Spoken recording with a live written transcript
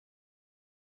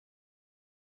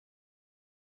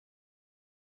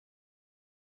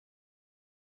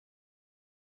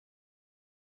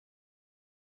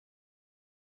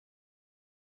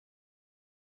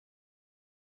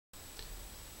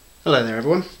Hello there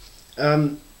everyone.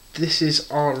 This is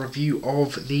our review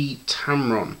of the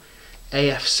Tamron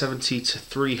AF 70 to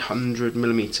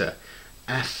 300mm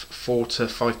f4 to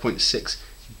 5.6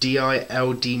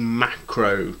 DILD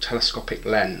macro telescopic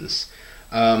lens.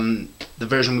 The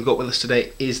version we've got with us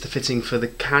today is the fitting for the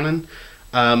Canon,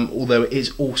 although it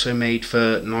is also made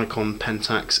for Nikon,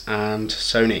 Pentax and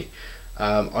Sony.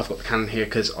 I've got the Canon here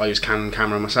because I use Canon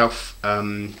camera myself,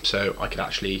 so I could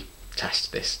actually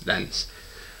test this lens.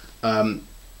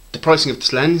 The pricing of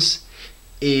this lens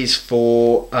is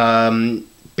for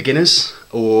beginners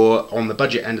or on the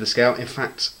budget end of the scale. In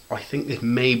fact, I think this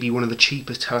may be one of the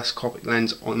cheapest telescopic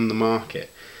lenses on the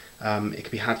market. It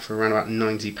can be had for around about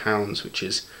 £90, which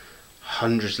is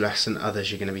hundreds less than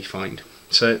others you're going to be fined.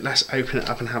 So let's open it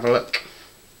up and have a look.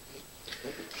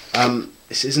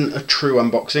 This isn't a true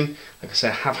unboxing. Like I say,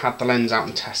 I have had the lens out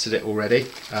and tested it already.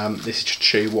 This is to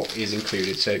show you what is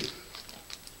included. So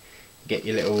get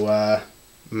your little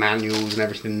manuals and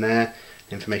everything there,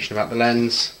 information about the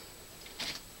lens.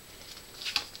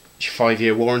 Your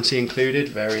 5-year warranty included,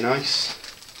 very nice.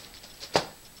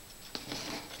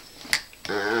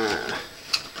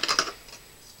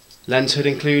 Lens hood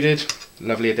included,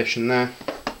 lovely addition there.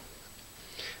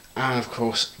 And of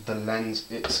course the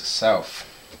lens itself.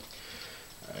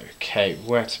 Okay,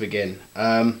 where to begin?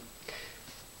 The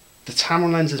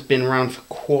Tamron lens has been around for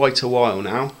quite a while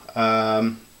now.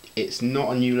 It's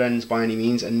not a new lens by any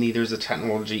means, and neither is the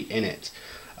technology in it.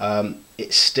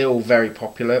 It's still very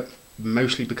popular,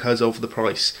 mostly because of the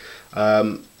price.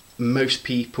 Most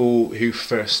people who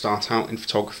first start out in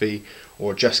photography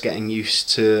or just getting used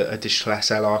to a digital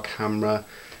SLR camera,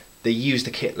 they use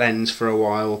the kit lens for a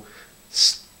while,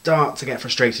 start to get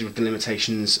frustrated with the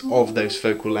limitations of those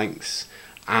focal lengths,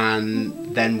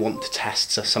 and then want to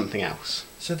test something else.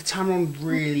 So the Tamron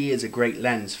really is a great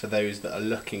lens for those that are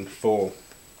looking for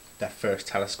their first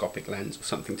telescopic lens or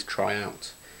something to try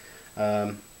out.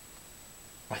 I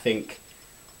think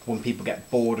when people get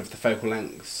bored of the focal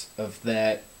lengths of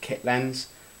their kit lens,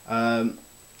 a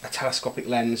telescopic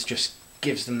lens just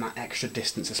gives them that extra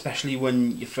distance, especially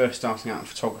when you're first starting out in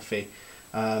photography,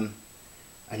 and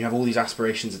you have all these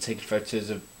aspirations of taking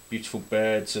photos of beautiful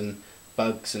birds and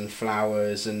bugs and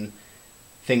flowers and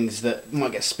things that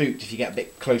might get spooked if you get a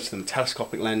bit close to them.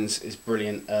 Telescopic lens is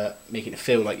brilliant at making it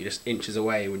feel like you're just inches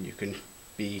away when you can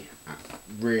be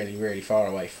really far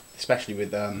away, especially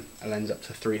with a lens up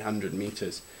to 300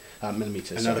 millimeters.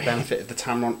 Another benefit of the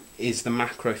Tamron is the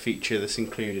macro feature that's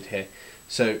included here.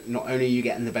 So not only are you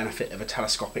getting the benefit of a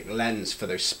telescopic lens for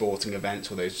those sporting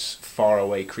events or those far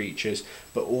away creatures,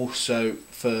 but also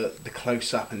for the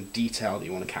close-up and detail that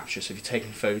you want to capture. So if you're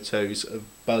taking photos of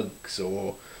bugs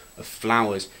or of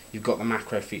flowers, you've got the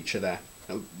macro feature there.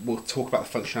 We'll talk about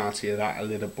the functionality of that a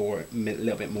little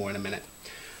bit more in a minute.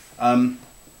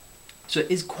 So it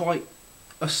is quite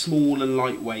a small and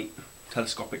lightweight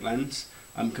telescopic lens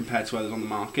compared to others on the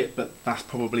market, but that's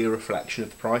probably a reflection of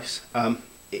the price.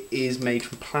 It is made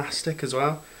from plastic as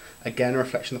well, again a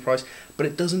reflection of the price, but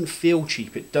it doesn't feel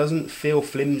cheap, it doesn't feel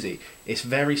flimsy, it's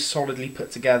very solidly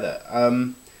put together.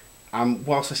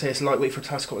 Whilst I say it's lightweight for a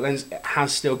telescopic lens, it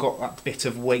has still got that bit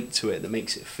of weight to it that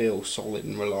makes it feel solid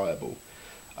and reliable.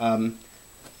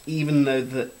 Even though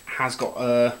that has got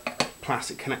a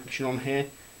plastic connection on here,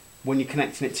 when you're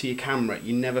connecting it to your camera,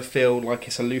 you never feel like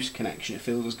it's a loose connection. It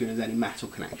feels as good as any metal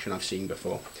connection I've seen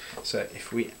before. So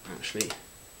if we actually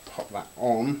pop that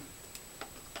on,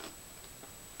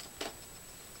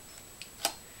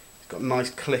 it's got a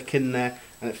nice click in there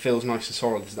and it feels nice and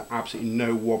solid. There's absolutely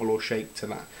no wobble or shake to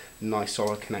that nice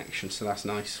solid connection, so that's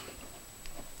nice.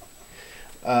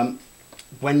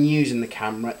 When using the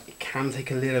camera, it can take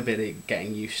a little bit of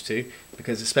getting used to,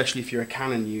 because especially if you're a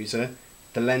Canon user,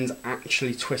 the lens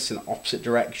actually twists in the opposite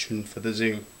direction for the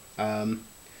zoom.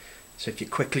 So if you're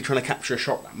quickly trying to capture a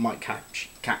shot, that might catch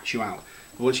you out.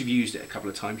 But once you've used it a couple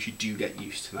of times, you do get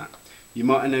used to that. You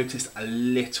might have noticed a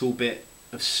little bit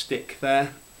of stick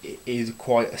there. It is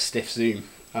quite a stiff zoom.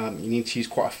 You need to use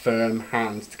quite a firm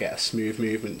hand to get a smooth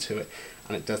movement to it,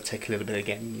 and it does take a little bit of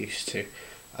getting used to.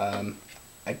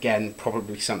 Again,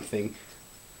 probably something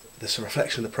that's a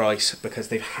reflection of the price, because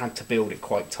they've had to build it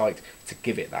quite tight to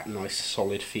give it that nice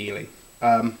solid feeling.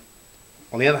 On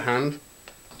the other hand,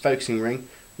 focusing ring,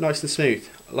 nice and smooth,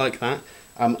 like that.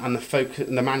 And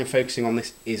the manual focusing on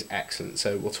this is excellent,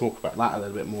 so we'll talk about that a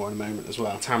little bit more in a moment as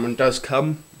well. Tamron does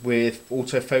come with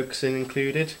auto-focusing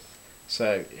included,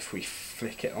 so if we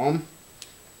flick it on,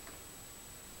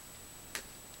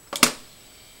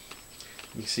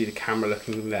 you can see the camera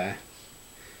looking there.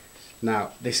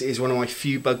 Now, this is one of my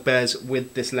few bugbears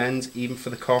with this lens, even for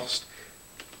the cost.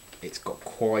 It's got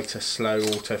quite a slow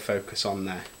autofocus on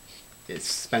there. it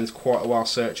spends quite a while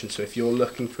searching, so if you're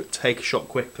looking to take a shot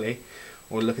quickly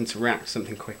or looking to react to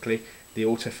something quickly, the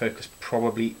autofocus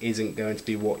probably isn't going to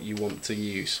be what you want to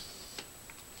use.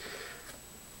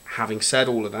 Having said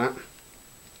all of that,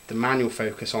 the manual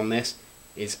focus on this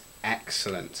is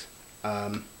excellent.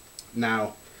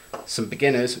 Now, some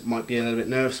beginners might be a little bit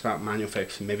nervous about manual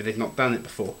focusing, maybe they've not done it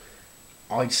before.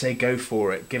 I'd say go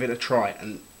for it, give it a try,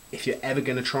 and if you're ever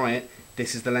going to try it,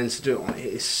 this is the lens to do it on. It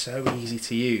is so easy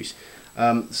to use.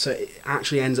 So it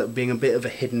actually ends up being a bit of a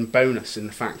hidden bonus in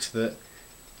the fact that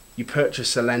you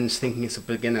purchase a lens thinking it's a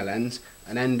beginner lens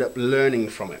and end up learning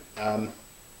from it, and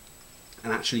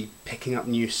actually picking up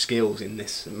new skills in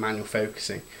this manual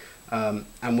focusing. And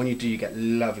when you do, you get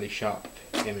lovely sharp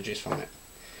images from it.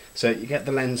 So you get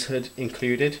the lens hood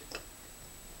included.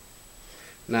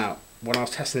 Now, when I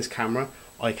was testing this camera,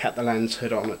 I kept the lens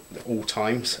hood on at all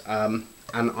times, and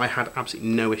I had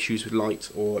absolutely no issues with light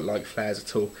or light flares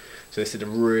at all. So this did a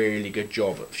really good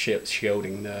job of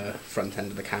shielding the front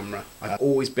end of the camera. I've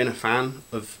always been a fan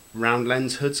of round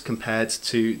lens hoods compared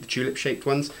to the tulip shaped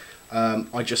ones.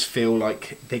 I just feel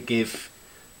like they give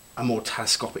a more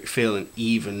telescopic feel and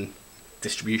even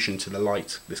distribution to the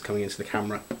light that's coming into the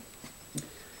camera.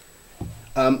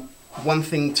 One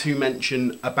thing to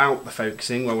mention about the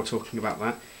focusing while we're talking about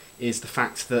that is the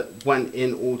fact that when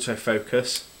in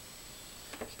autofocus,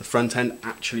 the front end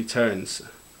actually turns.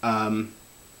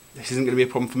 This isn't going to be a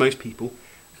problem for most people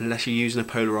unless you're using a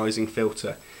polarizing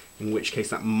filter, in which case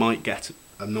that might get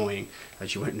annoying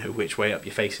as you won't know which way up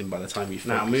you're facing by the time you've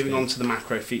focused. Now, moving on to the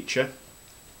macro feature,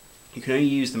 you can only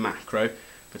use the macro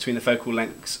between the focal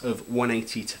lengths of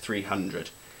 180 to 300.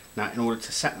 Now, in order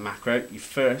to set the macro, you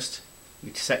first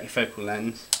need to set your focal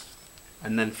length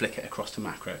and then flick it across to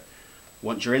macro.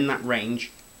 Once you're in that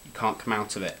range, you can't come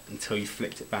out of it until you've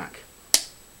flicked it back.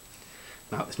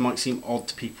 Now, this might seem odd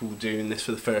to people doing this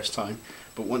for the first time,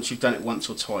 but once you've done it once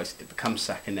or twice, it becomes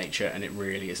second nature and it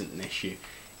really isn't an issue.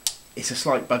 It's a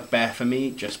slight bugbear for me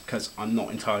just because I'm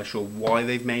not entirely sure why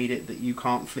they've made it that you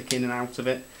can't flick in and out of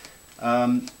it,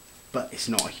 but it's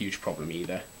not a huge problem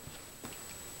either.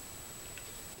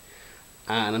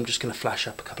 And I'm just going to flash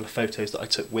up a couple of photos that I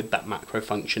took with that macro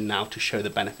function now to show the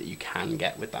benefit you can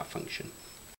get with that function.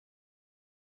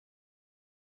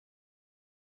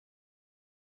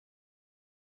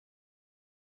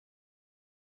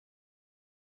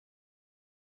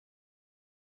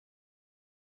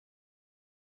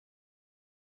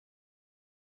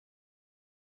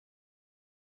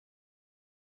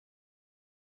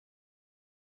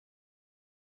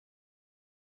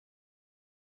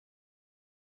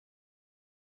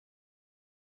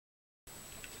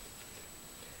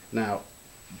 Now,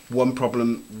 one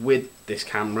problem with this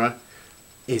camera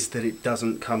is that it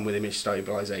doesn't come with image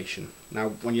stabilization. Now,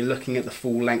 when you're looking at the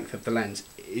full length of the lens,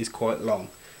 it is quite long.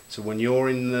 So when you're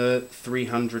in the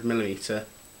 300mm,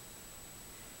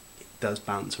 it does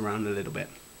bounce around a little bit.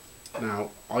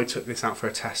 Now, I took this out for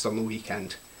a test on the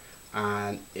weekend,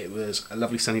 and it was a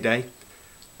lovely sunny day,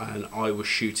 and I was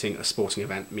shooting a sporting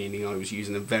event, meaning I was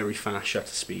using a very fast shutter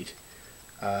speed.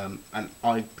 And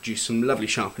I produced some lovely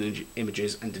sharp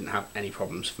images and didn't have any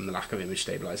problems from the lack of image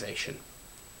stabilization.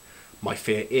 My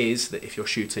fear is that if you're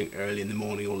shooting early in the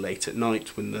morning or late at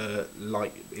night when the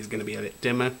light is going to be a bit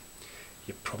dimmer,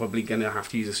 you're probably going to have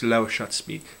to use a slower shutter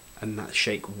speed, and that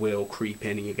shake will creep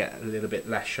in and you get a little bit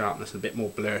less sharpness and a bit more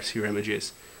blur to your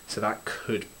images. So that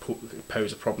could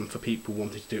pose a problem for people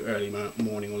wanting to do early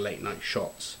morning or late night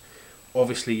shots.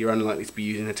 Obviously, you're unlikely to be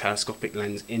using a telescopic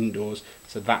lens indoors,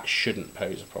 so that shouldn't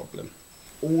pose a problem.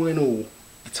 All in all,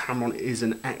 the Tamron is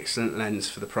an excellent lens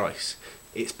for the price.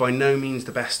 It's by no means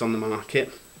the best on the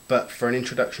market, but for an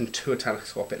introduction to a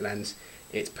telescopic lens,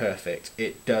 it's perfect.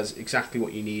 It does exactly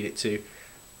what you need it to,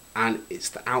 and it's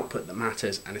the output that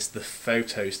matters, and it's the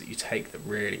photos that you take that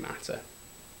really matter.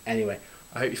 Anyway,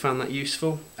 I hope you found that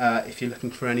useful. If you're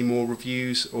looking for any more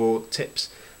reviews or tips,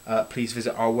 please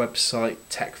visit our website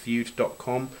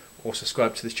techviewed.com or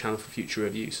subscribe to this channel for future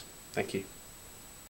reviews. Thank you.